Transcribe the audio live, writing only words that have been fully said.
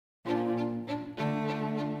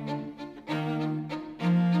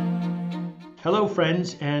Hello,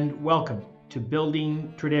 friends, and welcome to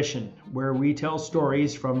Building Tradition, where we tell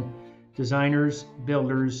stories from designers,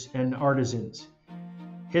 builders, and artisans.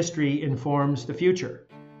 History informs the future,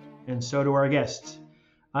 and so do our guests.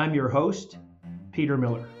 I'm your host, Peter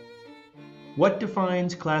Miller. What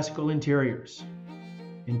defines classical interiors?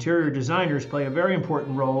 Interior designers play a very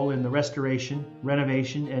important role in the restoration,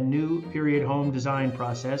 renovation, and new period home design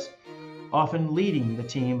process, often leading the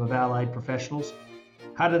team of allied professionals.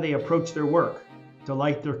 How do they approach their work,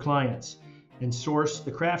 delight their clients, and source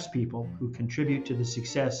the craftspeople who contribute to the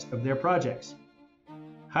success of their projects?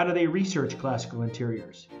 How do they research classical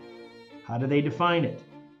interiors? How do they define it?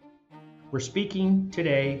 We're speaking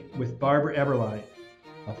today with Barbara Eberlein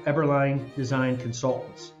of Eberlein Design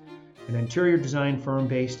Consultants, an interior design firm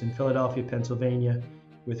based in Philadelphia, Pennsylvania,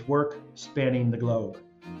 with work spanning the globe.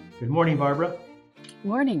 Good morning, Barbara.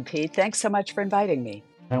 Morning, Pete. Thanks so much for inviting me.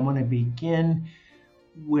 I want to begin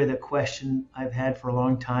with a question I've had for a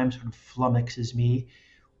long time, sort of flummoxes me.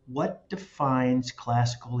 What defines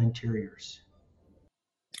classical interiors?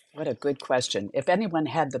 What a good question. If anyone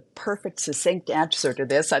had the perfect, succinct answer to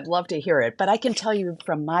this, I'd love to hear it. But I can tell you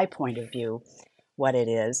from my point of view what it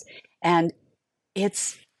is. And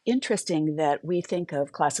it's interesting that we think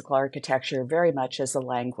of classical architecture very much as a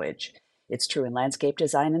language. It's true in landscape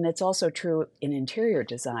design, and it's also true in interior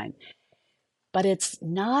design. But it's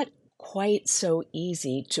not quite so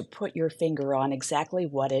easy to put your finger on exactly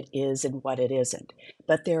what it is and what it isn't.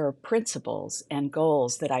 But there are principles and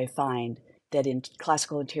goals that I find that in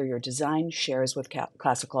classical interior design shares with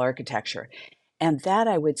classical architecture. And that,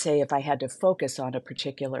 I would say, if I had to focus on a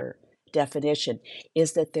particular definition,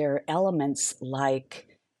 is that there are elements like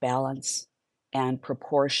balance and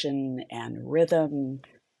proportion and rhythm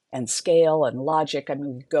and scale and logic. I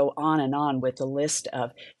mean, we go on and on with the list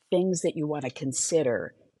of things that you want to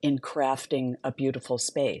consider in crafting a beautiful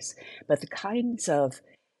space. But the kinds of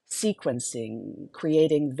sequencing,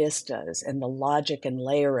 creating vistas, and the logic and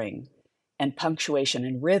layering and punctuation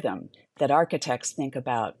and rhythm that architects think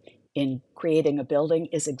about in creating a building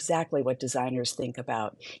is exactly what designers think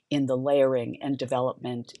about in the layering and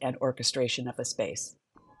development and orchestration of a space.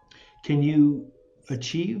 Can you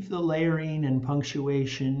achieve the layering and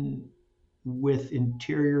punctuation with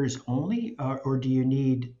interiors only, or do you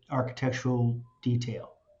need architectural detail?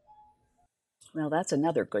 Well, that's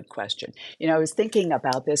another good question. I was thinking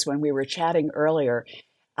about this when we were chatting earlier.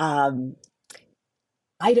 Um,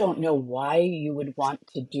 I don't know why you would want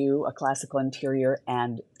to do a classical interior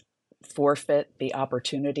and forfeit the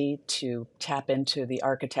opportunity to tap into the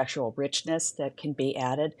architectural richness that can be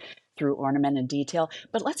added through ornament and detail.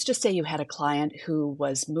 But let's just say you had a client who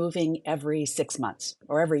was moving every 6 months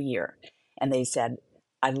or every year, and they said,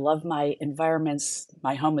 I love my environments,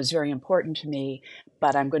 my home is very important to me,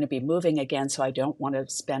 but I'm going to be moving again, so I don't want to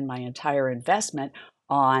spend my entire investment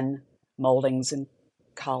on moldings and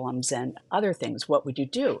columns and other things. What would you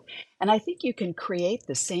do? And I think you can create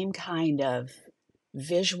the same kind of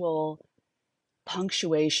visual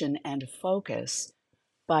punctuation and focus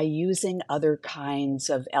by using other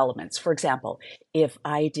kinds of elements. For example, if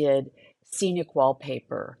I did scenic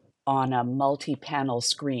wallpaper on a multi-panel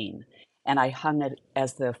screen and I hung it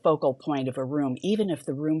as the focal point of a room, even if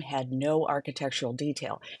the room had no architectural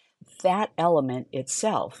detail, that element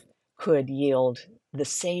itself could yield the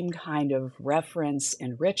same kind of reference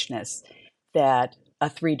and richness that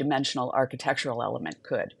a three-dimensional architectural element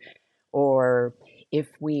could. Or if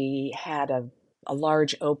we had a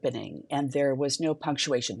large opening and there was no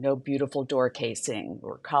punctuation, no beautiful door casing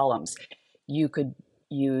or columns, you could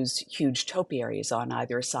use huge topiaries on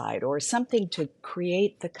either side or something to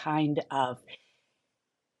create the kind of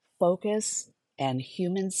focus and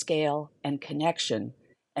human scale and connection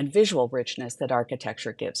and visual richness that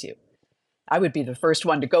architecture gives you. I would be the first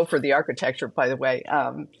one to go for the architecture, by the way,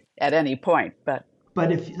 at any point. But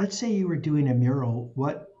if, let's say you were doing a mural,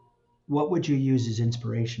 what would you use as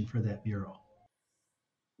inspiration for that mural?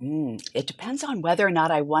 It depends on whether or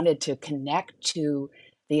not I wanted to connect to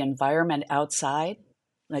the environment outside.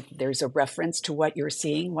 Like there's a reference to what you're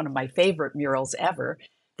seeing. One of my favorite murals ever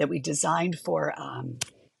that we designed for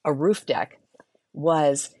a roof deck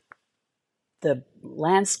was the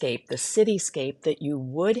landscape, the cityscape that you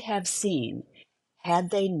would have seen had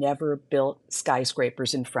they never built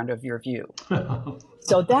skyscrapers in front of your view.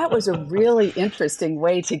 So that was a really interesting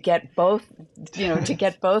way to get both,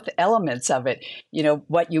 elements of it.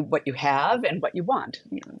 What you have and what you want.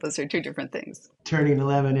 Those are two different things. Turning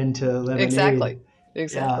lemon into lemonade.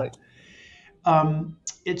 Exactly.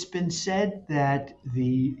 It's been said that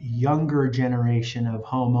the younger generation of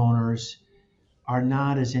homeowners are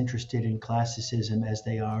not as interested in classicism as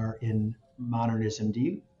they are in modernism.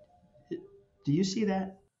 Do you see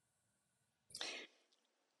that?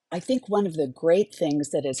 I think one of the great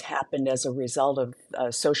things that has happened as a result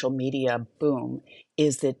of social media boom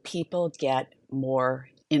is that people get more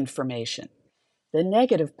information. The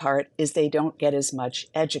negative part is they don't get as much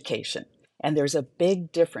education. And there's a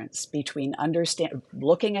big difference between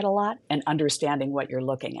looking at a lot and understanding what you're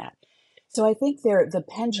looking at. So I think the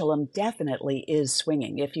pendulum definitely is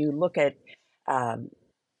swinging. If you look at um,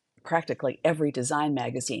 practically every design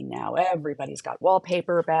magazine now, everybody's got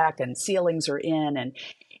wallpaper back and ceilings are in. And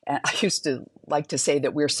I used to like to say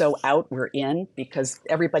that we're so out, we're in, because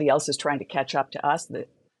everybody else is trying to catch up to us.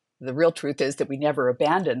 The real truth is that we never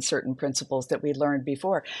abandoned certain principles that we learned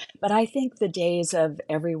before. But I think the days of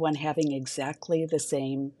everyone having exactly the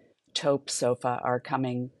same taupe sofa are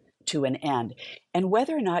coming to an end. And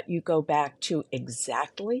whether or not you go back to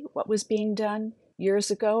exactly what was being done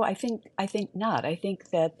years ago, I think not. I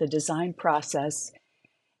think that the design process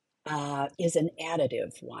is an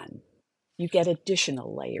additive one. You get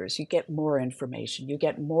additional layers, you get more information, you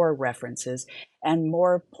get more references, and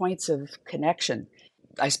more points of connection.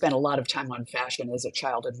 I spent a lot of time on fashion as a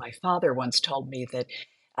child, and my father once told me that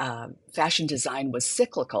fashion design was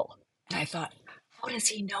cyclical. And I thought, how does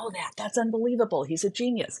he know that? That's unbelievable. He's a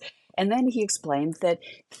genius. And then he explained that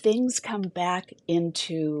things come back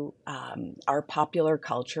into our popular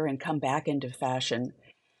culture and come back into fashion,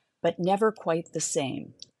 but never quite the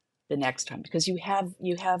same the next time because you have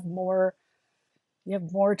more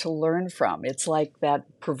to learn from. It's like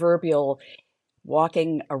that proverbial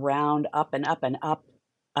walking around up and up and up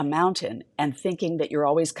a mountain and thinking that you're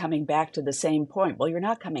always coming back to the same point. Well, you're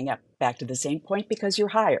not coming up back to the same point because you're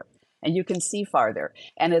higher and you can see farther.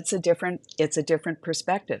 And it's a different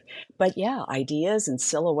perspective. But yeah, ideas and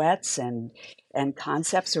silhouettes and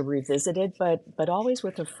concepts are revisited, but always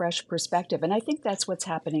with a fresh perspective. And I think that's what's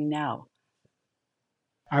happening now.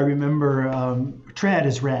 I remember Tread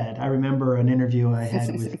is Red. I remember an interview I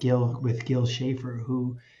had with Gil Schaefer,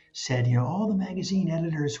 who said, all the magazine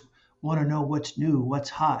editors want to know what's new, what's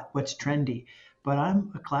hot, what's trendy, but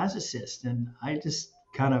I'm a classicist and I just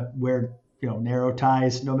kind of wear narrow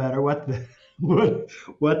ties no matter what the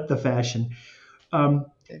what the fashion. Um,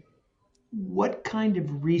 what kind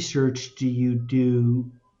of research do you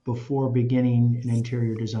do before beginning an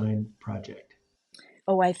interior design project?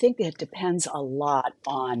 Oh, I think it depends a lot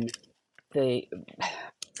on the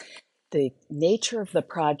the nature of the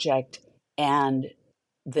project and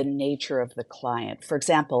the nature of the client. For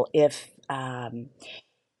example, if I'm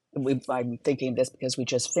thinking this because we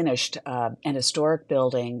just finished an historic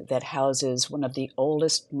building that houses one of the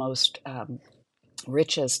oldest, most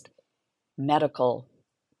richest medical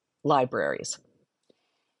libraries,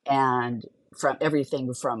 and from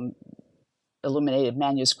everything from illuminated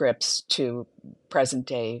manuscripts to present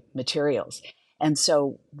day materials. And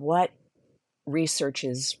so, what research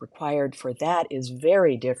is required for that is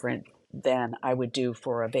very different than I would do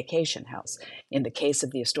for a vacation house. In the case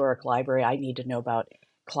of the historic library, I need to know about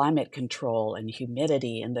climate control and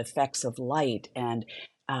humidity and the effects of light and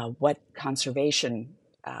what conservation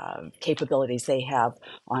capabilities they have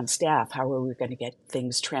on staff. How are we going to get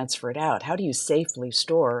things transferred out? How do you safely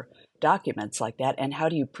store documents like that? And how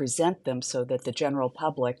do you present them so that the general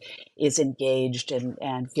public is engaged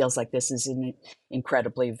and feels like this is an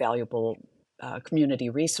incredibly valuable community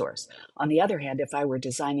resource? On the other hand, if I were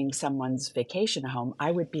designing someone's vacation home,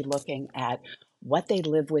 I would be looking at what they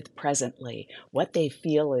live with presently, what they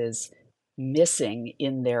feel is missing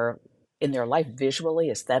in their life visually,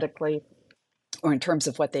 aesthetically, or in terms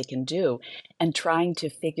of what they can do, and trying to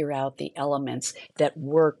figure out the elements that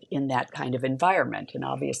work in that kind of environment. And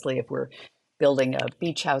obviously, if we're building a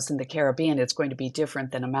beach house in the Caribbean, it's going to be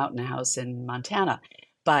different than a mountain house in Montana.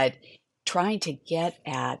 But trying to get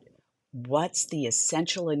at what's the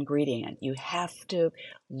essential ingredient. You have to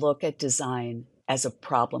look at design as a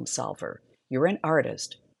problem solver. You're an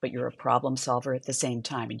artist, but you're a problem solver at the same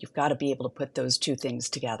time. And you've got to be able to put those two things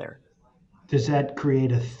together. Does that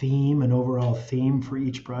create a theme, an overall theme for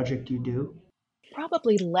each project you do?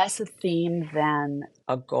 Probably less a theme than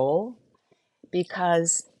a goal,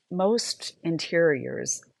 because most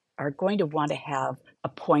interiors are going to want to have a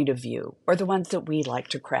point of view, or the ones that we like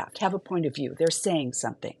to craft have a point of view. They're saying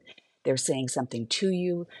something. They're saying something to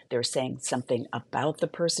you. They're saying something about the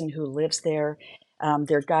person who lives there.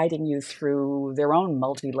 They're guiding you through their own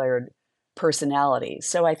multi-layered personality.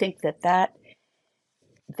 So I think that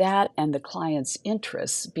and the client's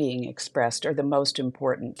interests being expressed are the most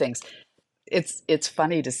important things. It's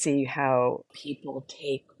funny to see how people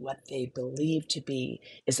take what they believe to be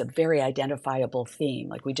is a very identifiable theme.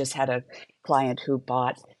 Like we just had a client who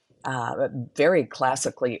bought a very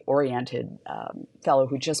classically oriented fellow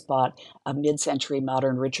who just bought a mid-century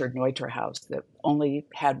modern Richard Neutra house that only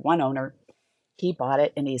had one owner. He bought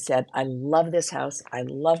it and he said, I love this house. I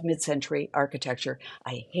love mid-century architecture.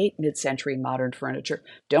 I hate mid-century modern furniture.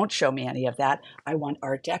 Don't show me any of that. I want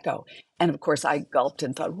Art Deco. And of course, I gulped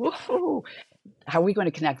and thought, woohoo, how are we going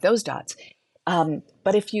to connect those dots?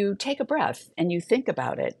 But if you take a breath and you think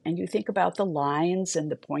about it, and you think about the lines and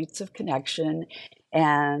the points of connection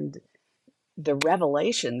and the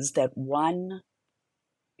revelations that one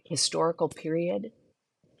historical period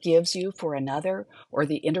gives you for another, or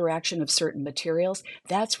the interaction of certain materials,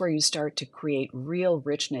 that's where you start to create real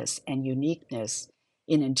richness and uniqueness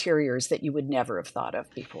in interiors that you would never have thought of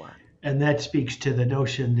before. And that speaks to the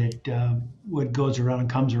notion that what goes around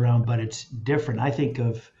comes around, but it's different. I think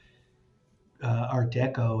of Art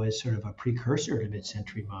Deco as sort of a precursor to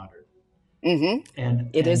mid-century modern. Mm-hmm. And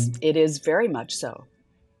it is very much so.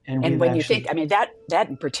 And when you think, I mean, that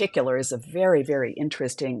in particular is a very, very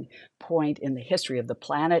interesting point in the history of the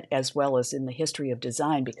planet, as well as in the history of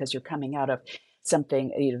design, because you're coming out of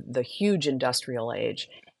something, the huge industrial age,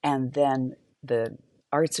 and then the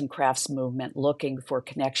arts and crafts movement looking for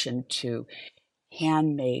connection to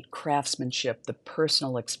handmade craftsmanship, the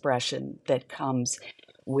personal expression that comes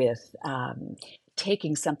with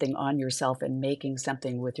taking something on yourself and making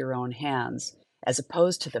something with your own hands, as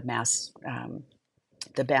opposed to the mass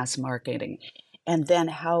marketing. And then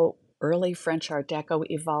how early French Art Deco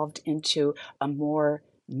evolved into a more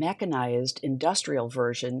mechanized industrial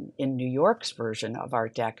version in New York's version of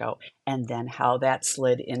Art Deco, and then how that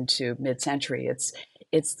slid into mid-century.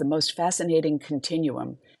 It's the most fascinating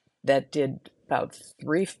continuum that did about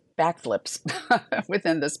 3 backflips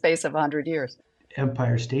within the space of 100 years.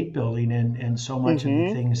 Empire State Building and so much of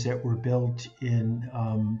the things that were built in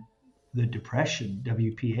the Depression,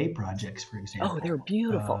 WPA projects, for example. Oh, they're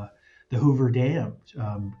beautiful. The Hoover Dam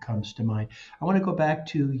comes to mind. I want to go back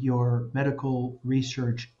to your medical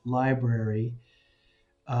research library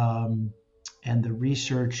and the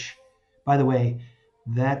research. By the way,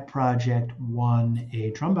 that project won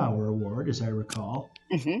a Trumbauer Award, as I recall.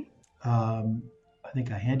 Mm-hmm. I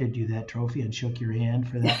think I handed you that trophy and shook your hand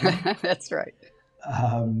for that one. That's right.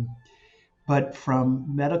 But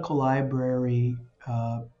from medical library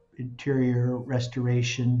interior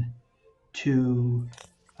restoration to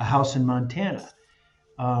a house in Montana,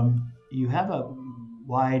 you have a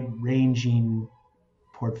wide-ranging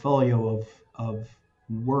portfolio of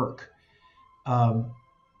work.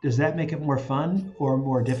 Does that make it more fun or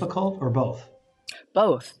more difficult, or both?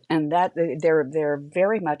 Both, and that they're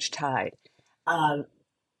very much tied.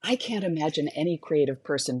 I can't imagine any creative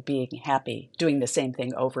person being happy doing the same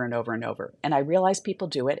thing over and over and over. And I realize people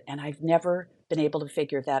do it, and I've never been able to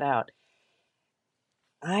figure that out.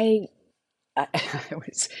 I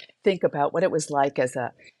always think about what it was like as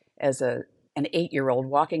an 8-year-old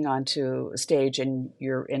walking onto a stage and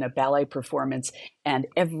you're in a ballet performance, and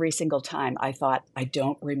every single time I thought, I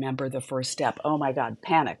don't remember the first step. Oh my God,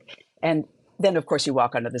 panic. And then of course you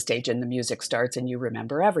walk onto the stage and the music starts and you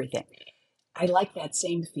remember everything. I like that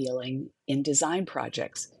same feeling in design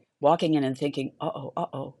projects, walking in and thinking,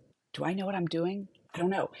 uh-oh, do I know what I'm doing? I don't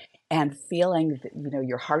know. And feeling that,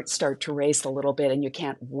 your heart start to race a little bit and you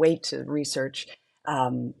can't wait to research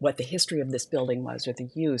what the history of this building was, or the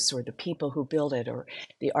use, or the people who built it, or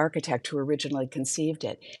the architect who originally conceived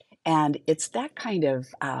it. And it's that kind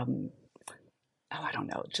of, I don't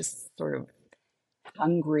know, just sort of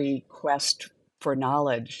hungry quest for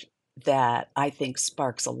knowledge that I think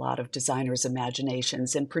sparks a lot of designers'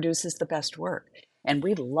 imaginations and produces the best work. And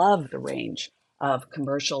we love the range of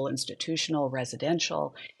commercial, institutional,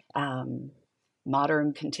 residential,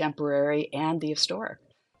 modern, contemporary, and the historic.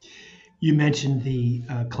 You mentioned the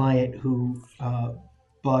client who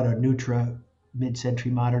bought a Neutra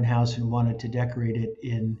mid-century modern house and wanted to decorate it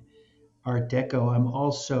in Art Deco. I'm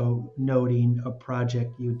also noting a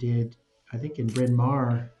project you did, I think in Bryn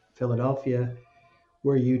Mawr, Philadelphia,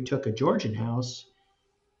 where you took a Georgian house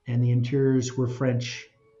and the interiors were French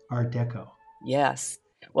Art Deco. Yes.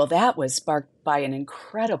 Well, that was sparked by an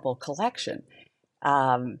incredible collection.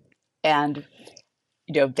 And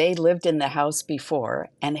they lived in the house before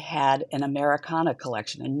and had an Americana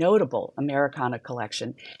collection, a notable Americana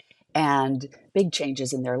collection, and big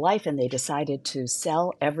changes in their life. And they decided to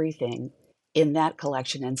sell everything in that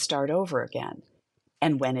collection and start over again,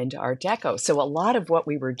 and went into Art Deco. So a lot of what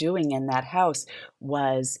we were doing in that house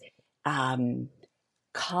was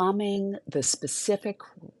calming the specific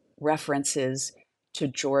references to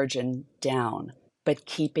Georgian down, but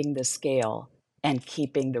keeping the scale and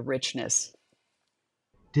keeping the richness.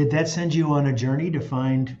 Did that send you on a journey to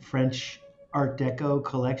find French Art Deco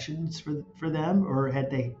collections for them, or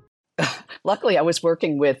had they? Luckily, I was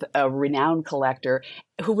working with a renowned collector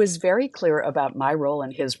who was very clear about my role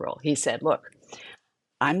and his role. He said, "Look,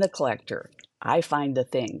 I'm the collector. I find the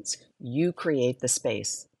things. You create the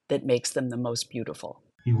space that makes them the most beautiful."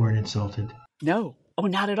 You weren't insulted. No, oh,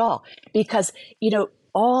 not at all. Because,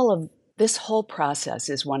 all of this whole process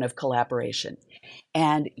is one of collaboration.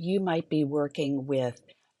 And you might be working with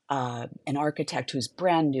an architect who's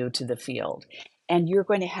brand new to the field, and you're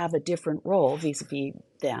going to have a different role vis-a-vis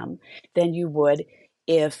them than you would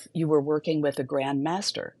if you were working with a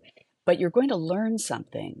grandmaster. But you're going to learn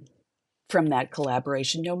something from that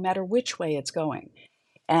collaboration, no matter which way it's going.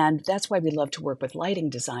 And that's why we love to work with lighting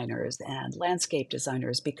designers and landscape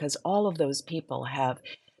designers, because all of those people have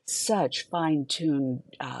such fine-tuned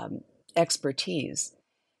expertise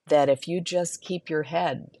that if you just keep your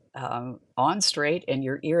head on straight and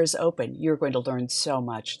your ears open, you're going to learn so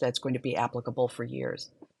much that's going to be applicable for years.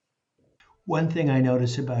 One thing I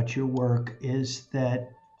notice about your work is that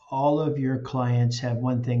all of your clients have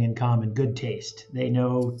one thing in common: good taste. They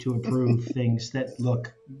know to approve things that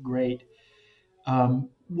look great.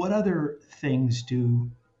 What other things do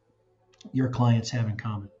your clients have in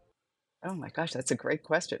common? Oh my gosh, that's a great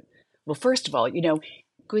question. Well, first of all,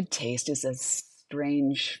 good taste is a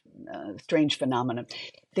strange phenomenon.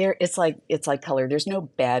 It's like color. There's no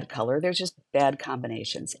bad color. There's just bad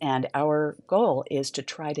combinations. And our goal is to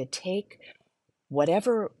try to take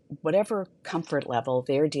whatever comfort level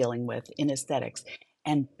they're dealing with in aesthetics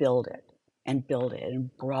and build it and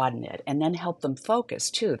broaden it, and then help them focus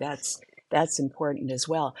too. That's important as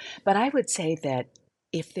well. But I would say that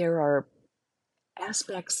if there are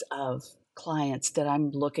aspects of clients that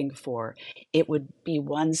I'm looking for, it would be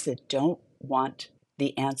ones that don't want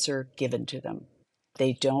the answer given to them.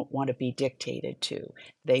 They don't want to be dictated to.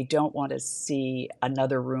 They don't want to see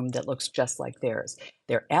another room that looks just like theirs.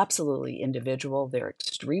 They're absolutely individual. They're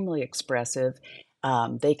extremely expressive.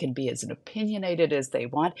 They can be as opinionated as they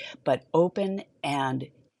want, but open and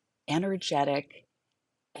energetic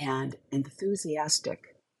and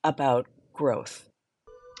enthusiastic about growth.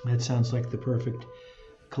 That sounds like the perfect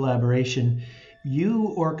collaboration.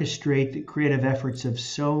 You orchestrate the creative efforts of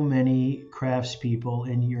so many craftspeople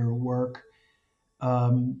in your work.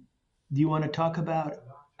 Um, do you want to talk about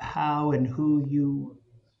how and who you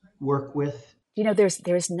work with?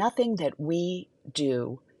 There's nothing that we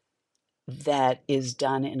do that is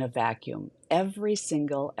done in a vacuum. Every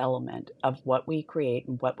single element of what we create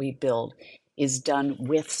and what we build is done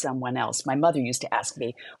with someone else. My mother used to ask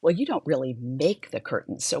me, "Well, you don't really make the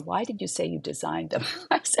curtains, so why did you say you designed them?"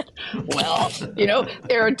 I said, "Well,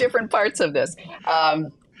 there are different parts of this."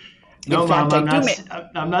 In No, fact, Mom, I I'm do not. make,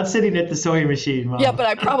 I'm not sitting at the sewing machine, yeah, Mom. but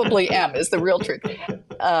I probably am, is the real truth.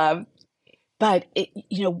 Um, But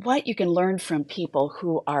what you can learn from people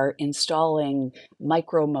who are installing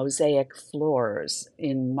micro mosaic floors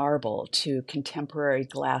in marble to contemporary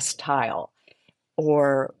glass tile,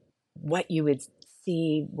 or what you would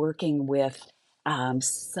see working with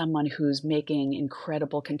someone who's making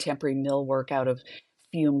incredible contemporary millwork out of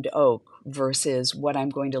fumed oak versus what I'm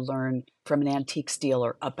going to learn from an antique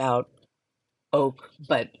dealer about oak,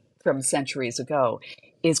 but from centuries ago,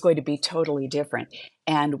 is going to be totally different.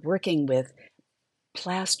 And working with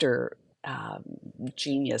plaster um,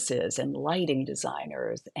 geniuses and lighting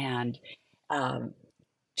designers and um,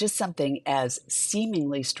 just something as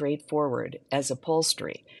seemingly straightforward as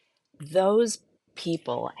upholstery. Those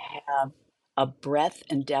people have a breadth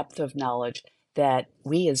and depth of knowledge that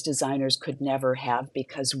we as designers could never have,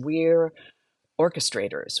 because we're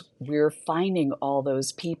orchestrators. We're finding all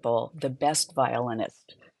those people, the best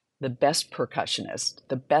violinist, the best percussionist,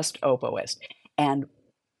 the best oboist, and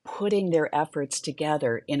putting their efforts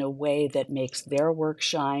together in a way that makes their work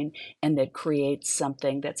shine and that creates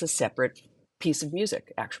something that's a separate piece of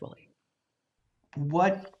music, actually.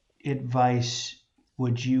 What advice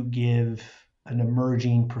would you give an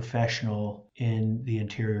emerging professional in the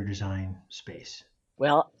interior design space?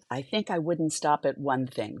 Well, I think I wouldn't stop at one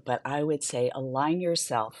thing, but I would say align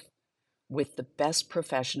yourself with the best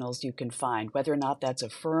professionals you can find, whether or not that's a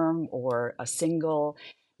firm or a single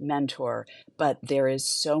mentor. But there is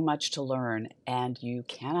so much to learn, and you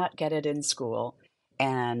cannot get it in school.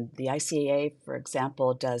 And the ICAA, for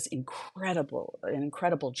example, does an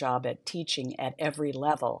incredible job at teaching at every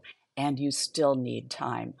level, and you still need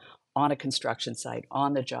time on a construction site,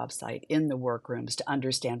 on the job site, in the workrooms to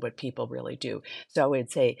understand what people really do. So I would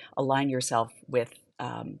say align yourself with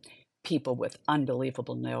people with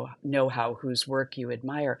unbelievable know-how whose work you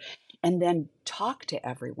admire. and then talk to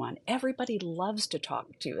everyone. Everybody loves to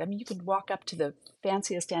talk to you. I mean, you can walk up to the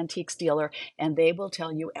fanciest antiques dealer and they will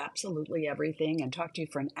tell you absolutely everything and talk to you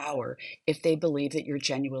for an hour if they believe that you're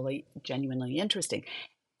genuinely interesting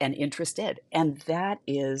and interested. And that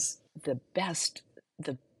is the best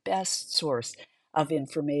source of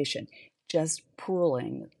information, just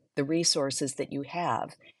pooling the resources that you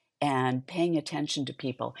have and paying attention to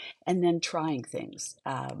people and then trying things.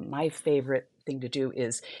 My favorite thing to do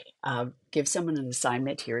is give someone an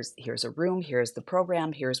assignment. Here's a room, here's the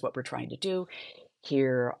program, here's what we're trying to do,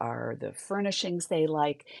 here are the furnishings they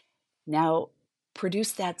like. Now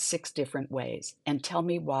produce that 6 different ways and tell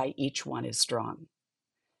me why each one is strong.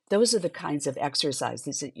 Those are the kinds of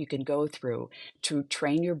exercises that you can go through to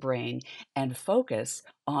train your brain and focus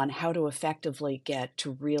on how to effectively get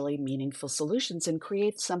to really meaningful solutions and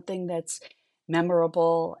create something that's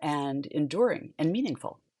memorable and enduring and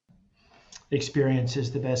meaningful. Experience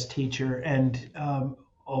is the best teacher, and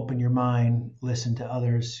open your mind, listen to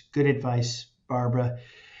others. Good advice, Barbara.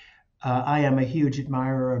 I am a huge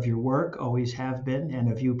admirer of your work, always have been,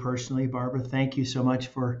 and of you personally, Barbara. Thank you so much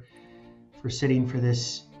for sitting for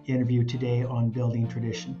this interview today on Building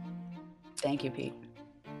Tradition. Thank you, Pete.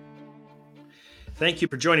 Thank you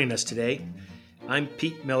for joining us today. I'm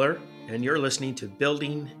Pete Miller, and you're listening to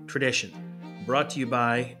Building Tradition, brought to you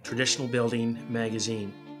by Traditional Building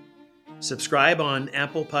Magazine. Subscribe on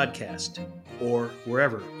Apple Podcast or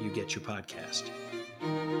wherever you get your podcast.